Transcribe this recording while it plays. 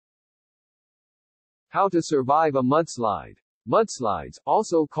How to survive a mudslide. Mudslides,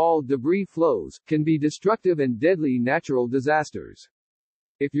 also called debris flows, can be destructive and deadly natural disasters.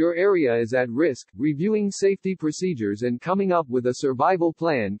 If your area is at risk, reviewing safety procedures and coming up with a survival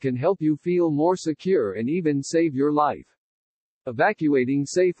plan can help you feel more secure and even save your life. Evacuating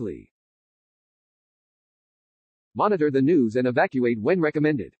safely. Monitor the news and evacuate when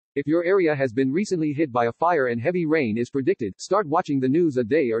recommended. If your area has been recently hit by a fire and heavy rain is predicted, start watching the news a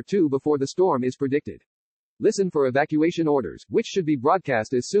day or two before the storm is predicted. Listen for evacuation orders, which should be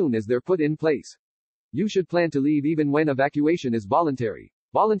broadcast as soon as they're put in place. You should plan to leave even when evacuation is voluntary.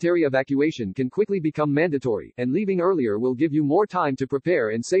 Voluntary evacuation can quickly become mandatory, and leaving earlier will give you more time to prepare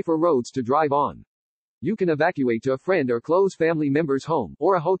and safer roads to drive on. You can evacuate to a friend or close family member's home,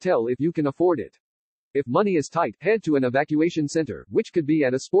 or a hotel if you can afford it. If money is tight, head to an evacuation center, which could be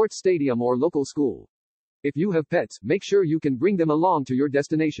at a sports stadium or local school. If you have pets, make sure you can bring them along to your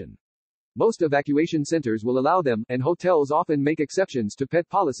destination. Most evacuation centers will allow them, and hotels often make exceptions to pet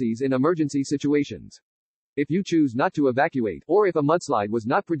policies in emergency situations. If you choose not to evacuate, or if a mudslide was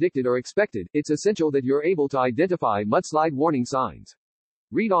not predicted or expected, it's essential that you're able to identify mudslide warning signs.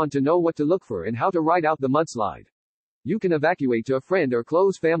 Read on to know what to look for and how to ride out the mudslide. You can evacuate to a friend or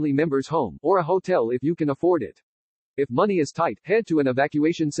close family member's home, or a hotel if you can afford it. If money is tight, head to an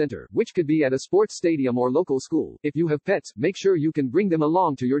evacuation center, which could be at a sports stadium or local school. If you have pets, make sure you can bring them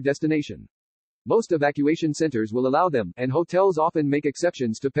along to your destination. Most evacuation centers will allow them, and hotels often make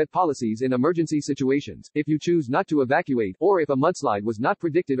exceptions to pet policies in emergency situations. If you choose not to evacuate, or if a mudslide was not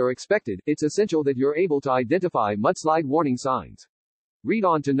predicted or expected, it's essential that you're able to identify mudslide warning signs. Read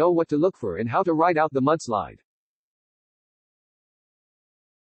on to know what to look for and how to ride out the mudslide.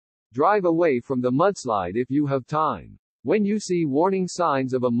 Drive away from the mudslide if you have time. When you see warning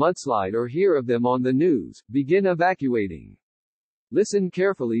signs of a mudslide or hear of them on the news, begin evacuating. Listen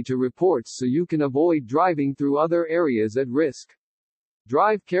carefully to reports so you can avoid driving through other areas at risk.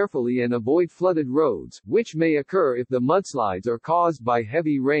 Drive carefully and avoid flooded roads, which may occur if the mudslides are caused by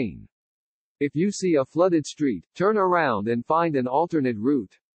heavy rain. If you see a flooded street, turn around and find an alternate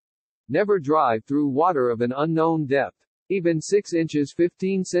route. Never drive through water of an unknown depth. Even 6 inches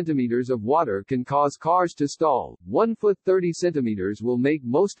 15 centimeters of water can cause cars to stall. 1 foot 30 centimeters will make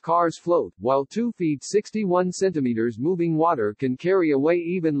most cars float, while 2 feet 61 centimeters moving water can carry away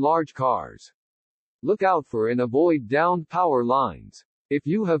even large cars. Look out for and avoid downed power lines. If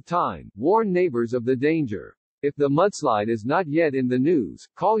you have time, warn neighbors of the danger. If the mudslide is not yet in the news,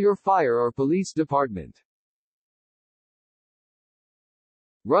 call your fire or police department.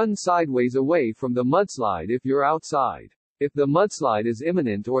 Run sideways away from the mudslide if you're outside. If the mudslide is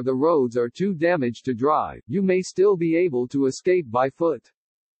imminent or the roads are too damaged to drive, you may still be able to escape by foot.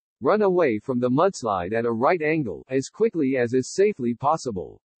 Run away from the mudslide at a right angle, as quickly as is safely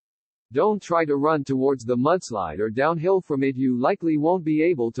possible. Don't try to run towards the mudslide or downhill from it, you likely won't be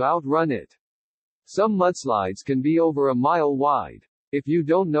able to outrun it. Some mudslides can be over a mile wide. If you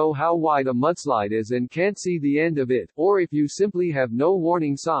don't know how wide a mudslide is and can't see the end of it, or if you simply have no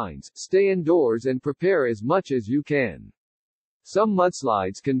warning signs, stay indoors and prepare as much as you can. Some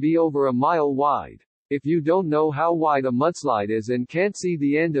mudslides can be over a mile wide. If you don't know how wide a mudslide is and can't see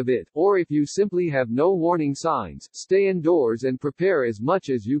the end of it, or if you simply have no warning signs, stay indoors and prepare as much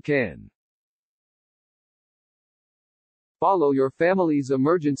as you can. Follow your family's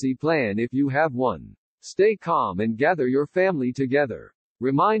emergency plan if you have one. Stay calm and gather your family together.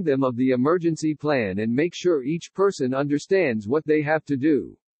 Remind them of the emergency plan and make sure each person understands what they have to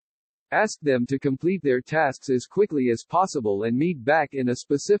do. Ask them to complete their tasks as quickly as possible and meet back in a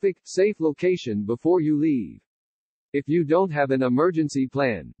specific, safe location before you leave. If you don't have an emergency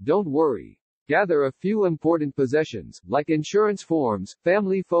plan, don't worry. Gather a few important possessions, like insurance forms,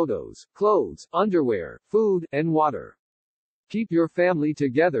 family photos, clothes, underwear, food, and water. Keep your family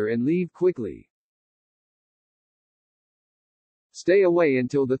together and leave quickly. Stay away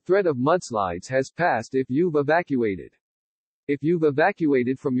until the threat of mudslides has passed if you've evacuated. If you've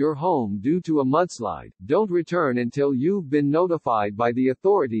evacuated from your home due to a mudslide, don't return until you've been notified by the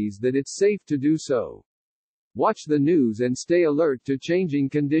authorities that it's safe to do so. Watch the news and stay alert to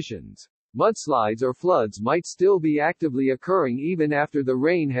changing conditions. Mudslides or floods might still be actively occurring even after the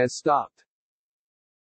rain has stopped.